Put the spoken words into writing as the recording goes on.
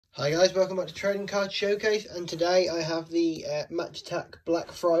Hi guys, welcome back to Trading Card Showcase, and today I have the Attax Black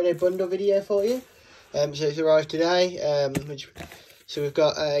Friday bundle video for you. So it's arrived today. So we've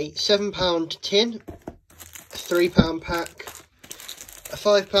got a £7 tin, a £3 pack, a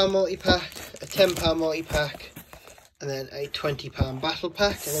 £5 multi-pack, a £10 multi-pack, and then a £20 battle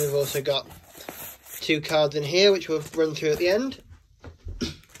pack. And then we've also got 2 cards in here which we'll run through at the end.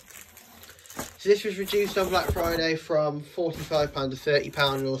 So this was reduced on Black Friday from £45 to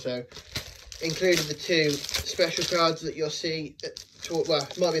 £30, and also included the 2 special cards that you'll see, well,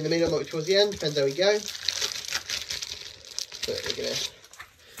 it might be in the middle, might be towards the end, depends how we go. So we're going to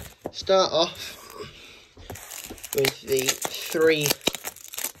start off with the 3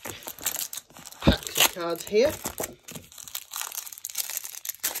 packs of cards here.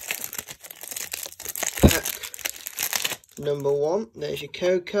 Pack number 1, there's your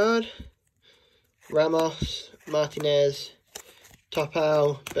code card. Ramos, Martinez,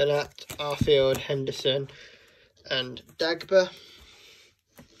 Topal, Bernat, Arfield, Henderson and Dagba.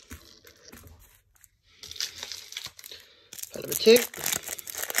 Pack number 2.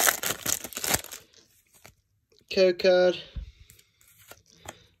 Code card.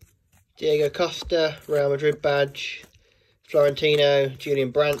 Diego Costa, Real Madrid badge, Florentino,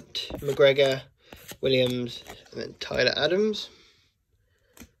 Julian Brandt, McGregor, Williams and then Tyler Adams.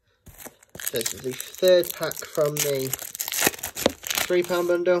 So this is the 3rd pack from the £3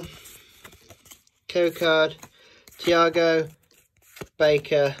 bundle. Code card, Thiago,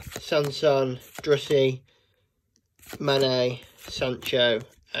 Baker, Sanson, Drussy, Mane, Sancho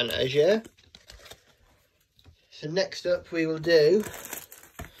and Aguirre. So next up we will do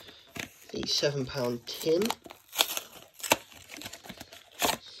the £7 tin.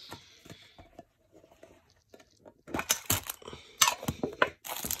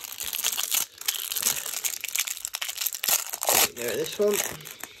 This one,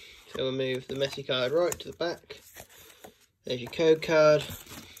 so we'll move the Messi card right to the back. There's your code card.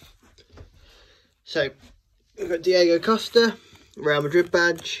 So we've got Diego Costa, Real Madrid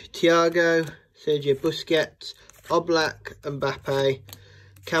badge, Thiago, Sergio Busquets, Oblak, Mbappe,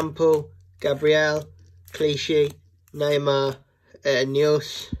 Campbell, Gabriel, Clichy, Neymar,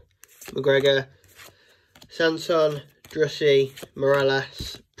 Nios, McGregor, Sanson, Drussy,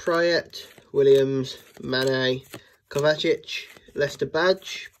 Morales, Prayet, Williams, Mane, Kovacic, Leicester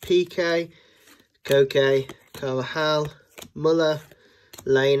badge, PK, Koke, Carvajal, Muller,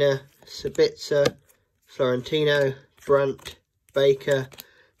 Lena, Sabitzer, Florentino, Brandt, Baker,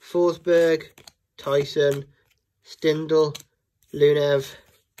 Forsberg, Tyson, Stindl, Lunev,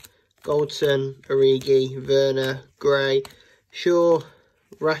 Goldson, Origi, Werner, Gray, Shaw,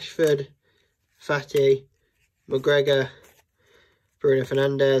 Rashford, Fati, McGregor, Bruno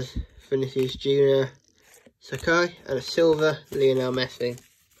Fernandes, Vinicius Jr., Sakai and a silver Lionel Messi.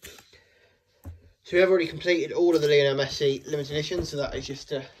 So we have already completed all of the Lionel Messi limited editions, so that is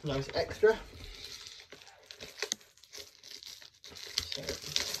just a nice extra. So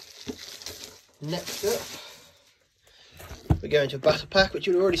next up, we go into a battle pack, which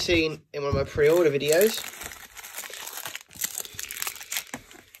you've already seen in one of my pre-order videos.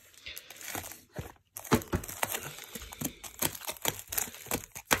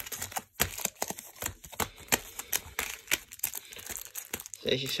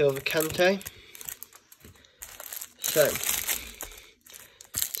 There's your silver Kante. So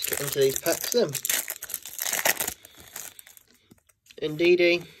let's get into these packs then.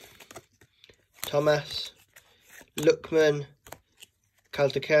 Ndidi, Thomas, Lookman,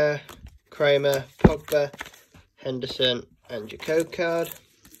 Kaltakar, Kramer, Pogba, Henderson and your code card.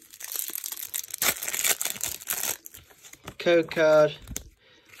 Code card,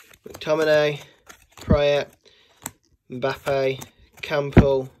 McTominay, Prayet, Mbappe,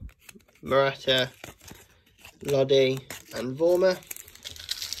 Campbell, Morata, Lodi and Vormer.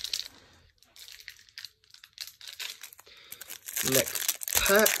 Next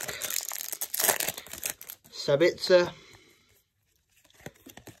pack, Sabitzer,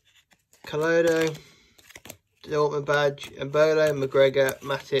 Calodo, Dortmund badge, Embolo, McGregor,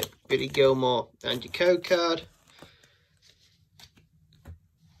 Matip, Billy Gilmore and your code card.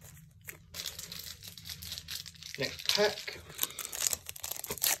 Next pack,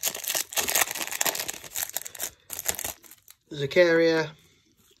 Zakaria,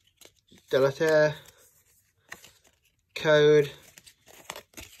 Delatere, Code,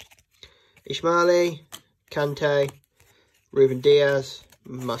 Ismaili, Kante, Ruben Diaz,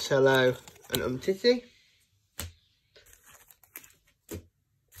 Marcelo and Umtiti.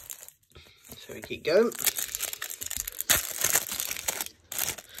 So we keep going.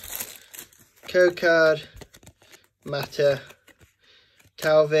 Code card, Mata,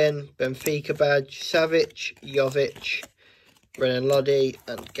 Talvin, Benfica badge, Savic, Jovic, Renan Lodi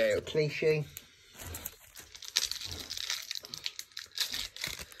and Gael Clichy.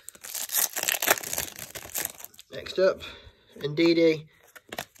 Next up, Ndidi,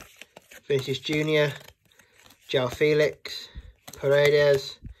 Vinicius Jr., João Felix,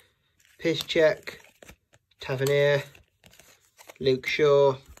 Paredes, Piszczek, Tavernier, Luke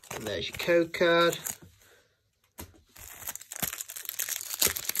Shaw, and there's your code card.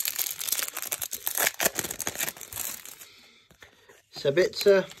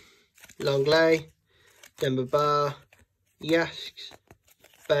 Sabitzer, Longley, Demba Ba, Yasks,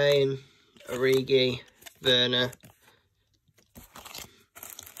 Bain, Origi, Werner.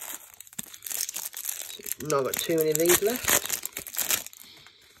 Not got too many of these left.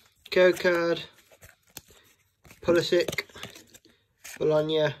 Code card, Pulisic,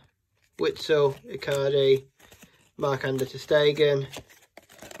 Bologna, Witzel, Icardi, Marc-Andre ter Stegen,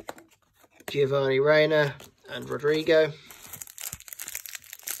 Giovanni Reina and Rodrigo.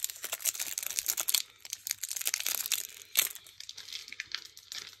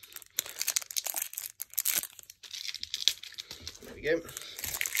 There we go.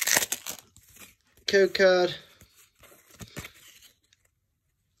 Code card,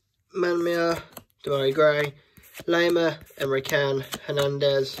 Manmia, Damari Gray, Lema, Emre Can,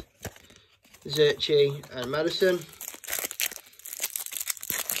 Hernandez, Zerchi and Madison.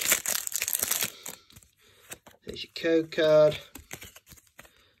 There's your code card.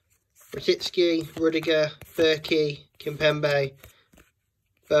 Rakitic, Rudiger, Berkey, Kimpembe,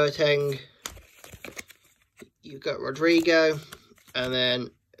 Boateng. You've got Rodrigo and then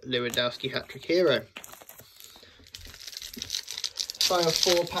Lewandowski hat-trick hero. Final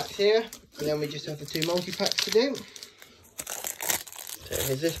 4 packs here, and then we just have the 2 multi-packs to do. So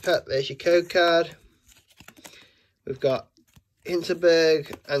here's this pack, there's your code card. We've got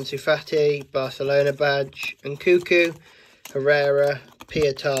Hinterberg, Ansu Fati, Barcelona badge, and Cuckoo, Herrera,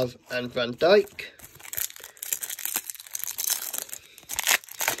 Piatov and Van Dijk.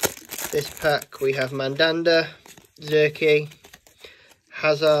 This pack we have Mandanda, Zerki,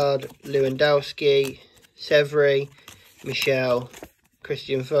 Hazard, Lewandowski, Severi, Michel,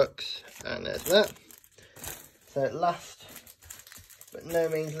 Christian Fuchs, and there's that. So last but no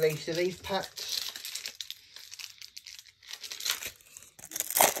means least of these packs,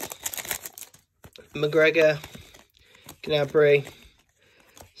 McGregor, Gnabry,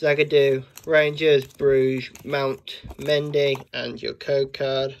 Zagadou, Rangers, Bruges, Mount, Mendy, and your code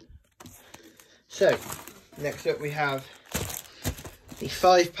card. So next up we have the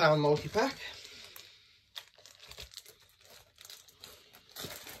 £5 multi-pack.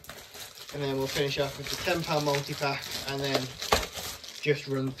 And then we'll finish off with the £10 multi-pack and then just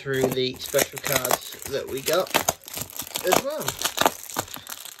run through the special cards that we got as well.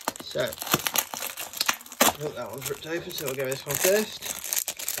 So, oh, that one's ripped open, so we'll go this one first.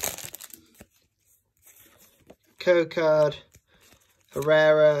 Code card,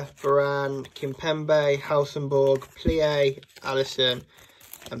 Herrera, Varane, Kimpembe, Helsingborg, Plie, Alisson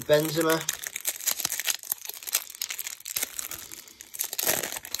and Benzema.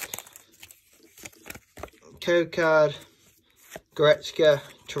 Code card, Goretzka,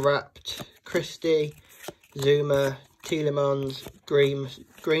 Trapped, Christie, Zuma, Tielemans,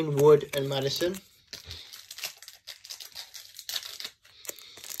 Greenwood and Madison.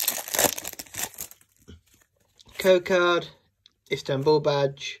 Code card, Istanbul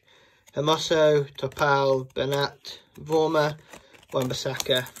badge, Hermoso, Topal, Bernat, Vorma,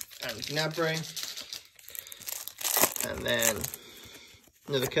 Wan-Bissaka and Gnabry. And then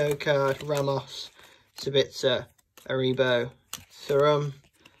another code card, Ramos, Sabitzer, Aribo, Thuram,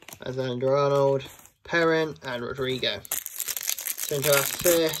 Alexander-Arnold, Perrin and Rodrigo. So into our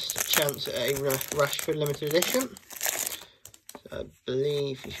first chance at a Rashford limited edition. So I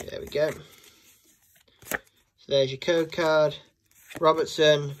believe you should, there we go. So there's your code card,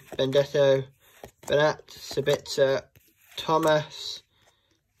 Robertson, Benedetto, Bernat, Sabitzer, Thomas,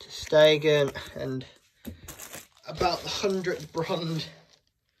 ter Stegen, and about the 100th bronze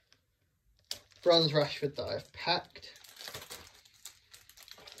Rashford that I've packed.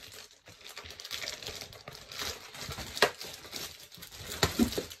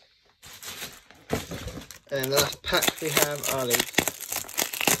 And the last pack we have are these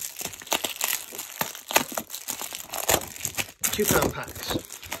 £2 packs.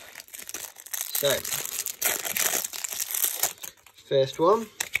 So, first one,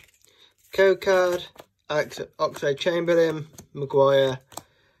 code card, Oxlade-Chamberlain, Maguire,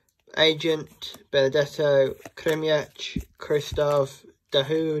 Agent, Benedetto, Krimiec, Christoph,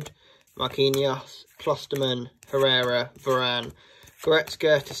 Dahoud, Marquinhos, Klosterman, Herrera, Varane,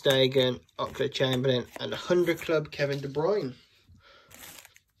 Goretzka, ter Stegen, Oxlade-Chamberlain, and 100 Club Kevin De Bruyne.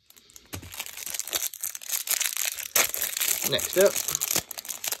 Next up,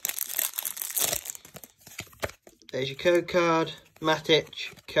 there's your code card.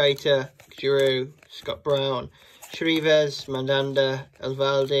 Matic, Keita, Giroud, Scott Brown, Shrives, Mandanda,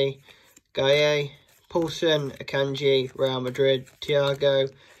 Elvaldi, Gaye, Poulsen, Akanji, Real Madrid, Thiago,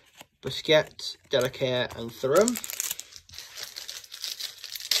 Busquets, Delacare, and Thuram.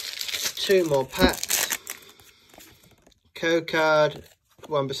 2 more packs. Code card,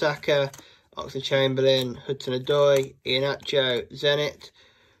 Wan-Bissaka, Oxlade-Chamberlain, Hudson-Odoi, Iheanacho, Zenit,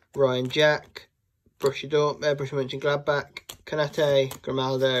 Ryan Jack, Borussia Mönchengladbach, Konate,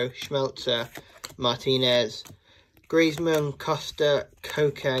 Grimaldo, Schmelzer, Martinez, Griezmann, Costa,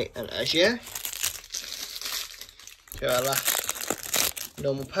 Koke, and Azier. To our last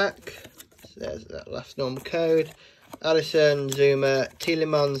normal pack. So there's that last normal code. Alisson, Zuma,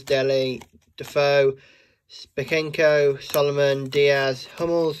 Tielemans, Dele, Defoe, Spikenko, Solomon, Diaz,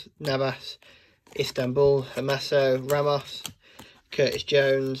 Hummels, Navas, Istanbul, Hamaso, Ramos, Curtis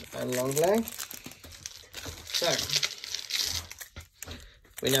Jones, and Longley. So,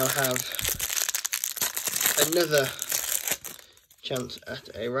 we now have another chance at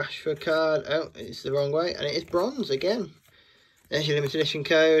a Rashford card. Oh, it's the wrong way, and it is bronze again. There's your limited edition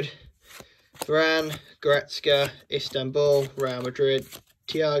code. Varane, Goretzka, Istanbul, Real Madrid,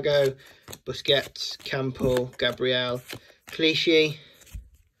 Thiago, Busquets, Campbell, Gabriel, Clichy,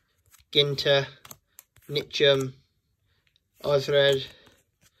 Ginter, Nichum, Ozred,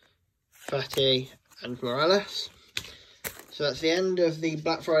 Fati, and Morales. So that's the end of the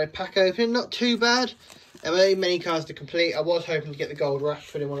Black Friday pack opening. Not too bad. Only many cards to complete. I was hoping to get the gold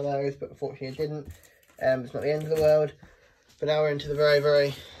Rashford in one of those, but unfortunately I didn't. It's not the end of the world. But now we're into the very,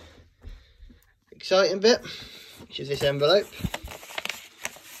 very exciting bit, which is this envelope.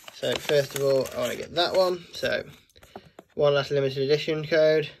 So first of all, I want to get that one. So one last limited edition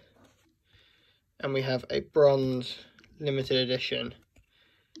code. And we have a bronze limited edition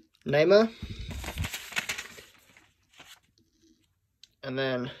Neymar. And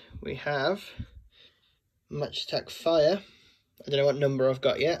then we have Match Attack Fire. I don't know what number I've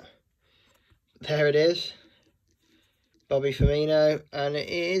got yet. There it is. Bobby Firmino. And it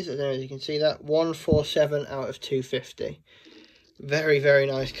is, I don't know if you can see that, 147 out of 250. Very, very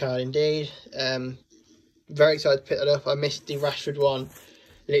nice card indeed. Very excited to pick that up. I missed the Rashford one.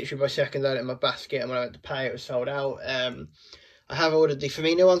 Literally my second load in my basket, and when I went to pay it was sold out. I have ordered the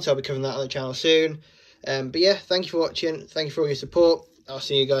Firmino one, so I'll be covering that on the channel soon. But yeah, thank you for watching. Thank you for all your support. I'll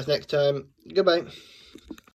see you guys next time. Goodbye.